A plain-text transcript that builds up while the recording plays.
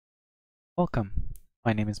Welcome.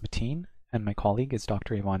 My name is Mateen, and my colleague is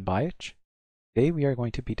Dr. Ivan Bajic. Today we are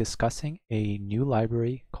going to be discussing a new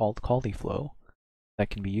library called ColliFlow that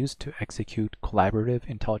can be used to execute collaborative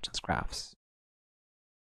intelligence graphs.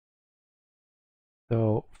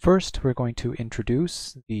 So first we're going to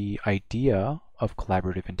introduce the idea of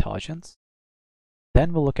collaborative intelligence.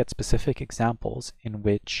 Then we'll look at specific examples in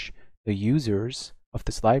which the users of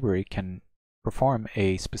this library can perform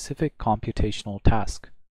a specific computational task.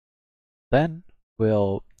 Then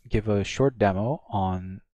we'll give a short demo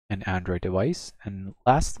on an Android device, and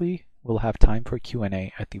lastly, we'll have time for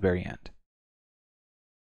Q&A at the very end.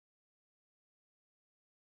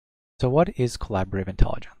 So what is collaborative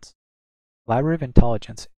intelligence? Collaborative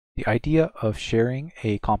intelligence, the idea of sharing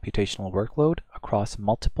a computational workload across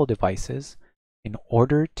multiple devices in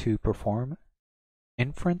order to perform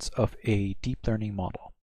inference of a deep learning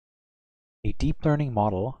model. A deep learning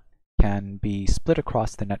model can be split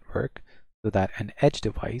across the network so that an edge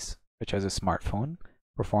device, such as a smartphone,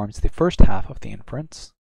 performs the first half of the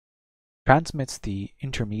inference, transmits the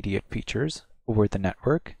intermediate features over the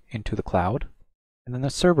network into the cloud, and then the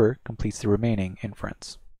server completes the remaining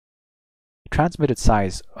inference. The transmitted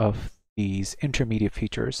size of these intermediate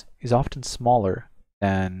features is often smaller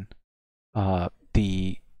than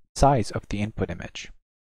the size of the input image.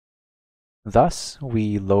 Thus,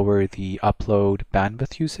 we lower the upload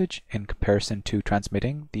bandwidth usage in comparison to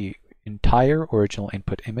transmitting the entire original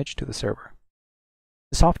input image to the server.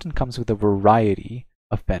 This often comes with a variety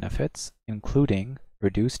of benefits, including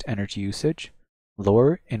reduced energy usage,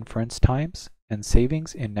 lower inference times, and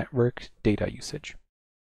savings in network data usage.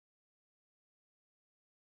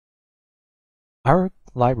 Our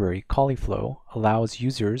library, ColliFlow, allows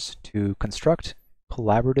users to construct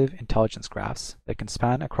collaborative intelligence graphs that can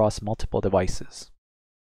span across multiple devices.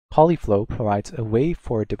 ColliFlow provides a way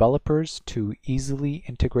for developers to easily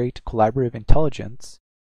integrate collaborative intelligence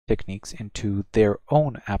techniques into their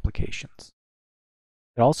own applications.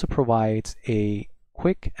 It also provides a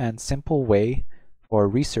quick and simple way for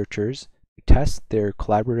researchers to test their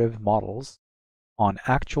collaborative models on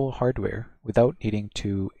actual hardware without needing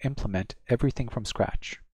to implement everything from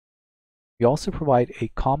scratch. We also provide a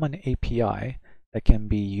common API that can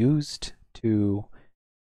be used to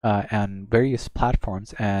on various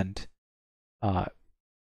platforms and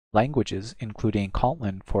languages, including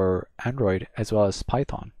Kotlin for Android as well as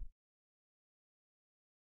Python.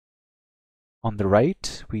 On the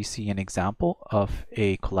right, we see an example of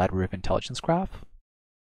a collaborative intelligence graph.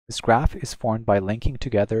 This graph is formed by linking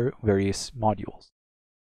together various modules.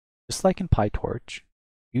 Just like in PyTorch,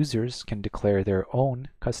 users can declare their own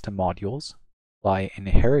custom modules by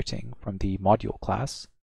inheriting from the module class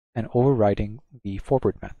and overriding the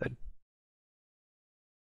forward method.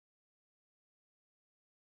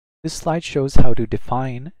 This slide shows how to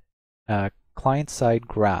define a client-side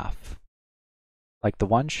graph, like the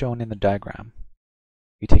one shown in the diagram.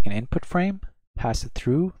 You take an input frame, pass it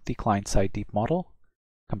through the client-side deep model,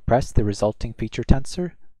 compress the resulting feature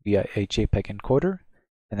tensor via a JPEG encoder,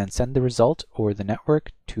 and then send the result over the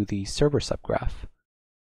network to the server subgraph.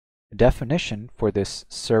 The definition for this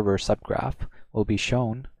server subgraph will be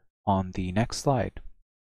shown on the next slide.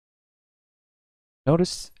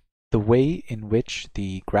 Notice the way in which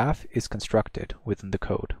the graph is constructed within the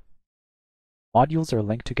code. Modules are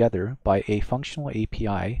linked together by a functional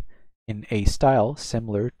API in a style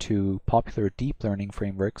similar to popular deep learning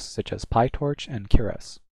frameworks such as PyTorch and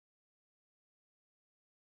Keras.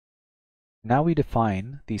 Now we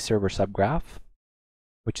define the server subgraph,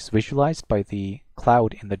 which is visualized by the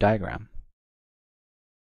cloud in the diagram.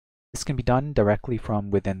 This can be done directly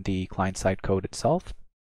from within the client-side code itself.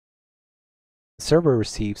 The server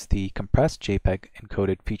receives the compressed JPEG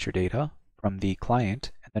encoded feature data from the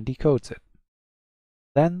client and then decodes it.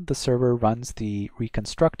 Then the server runs the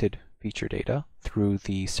reconstructed feature data through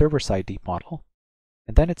the server-side deep model,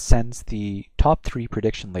 and then it sends the top 3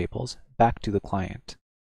 prediction labels back to the client.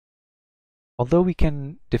 Although we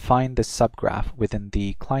can define this subgraph within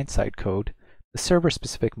the client-side code, the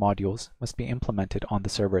server-specific modules must be implemented on the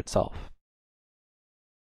server itself.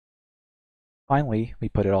 Finally, we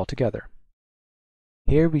put it all together.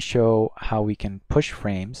 Here we show how we can push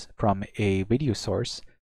frames from a video source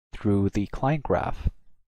through the client graph.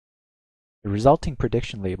 The resulting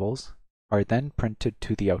prediction labels are then printed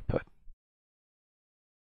to the output.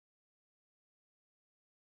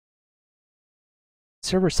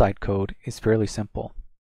 Server-side code is fairly simple.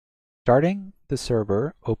 Starting the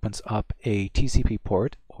server opens up a TCP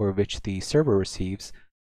port over which the server receives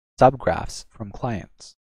subgraphs from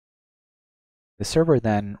clients. The server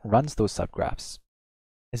then runs those subgraphs.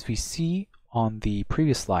 As we see on the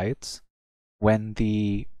previous slides, When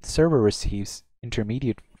the server receives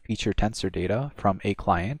intermediate feature tensor data from a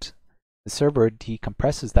client, the server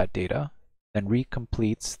decompresses that data, then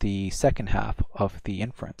recompletes the second half of the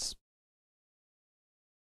inference.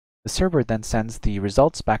 The server then sends the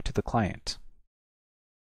results back to the client.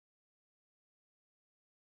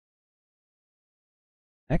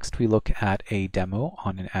 Next, we look at a demo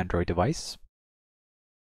on an Android device.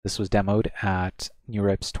 This was demoed at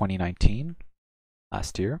NeurIPS 2019,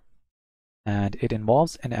 last year, and it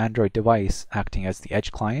involves an Android device acting as the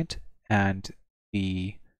edge client and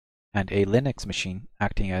a Linux machine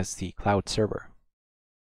acting as the cloud server.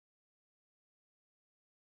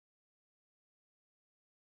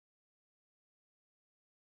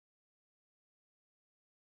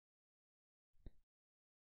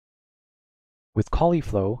 With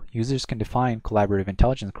ColliFlow, users can define collaborative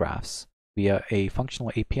intelligence graphs via a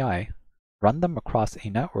functional API, run them across a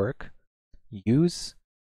network, use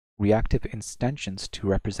reactive extensions to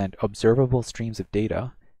represent observable streams of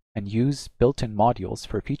data, and use built-in modules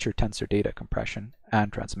for feature tensor data compression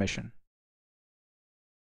and transmission.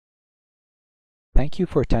 Thank you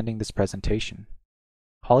for attending this presentation.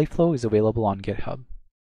 ColliFlow is available on GitHub.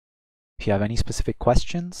 If you have any specific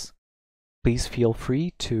questions, please feel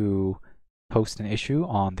free to post an issue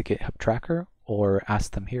on the GitHub tracker or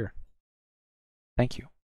ask them here. Thank you.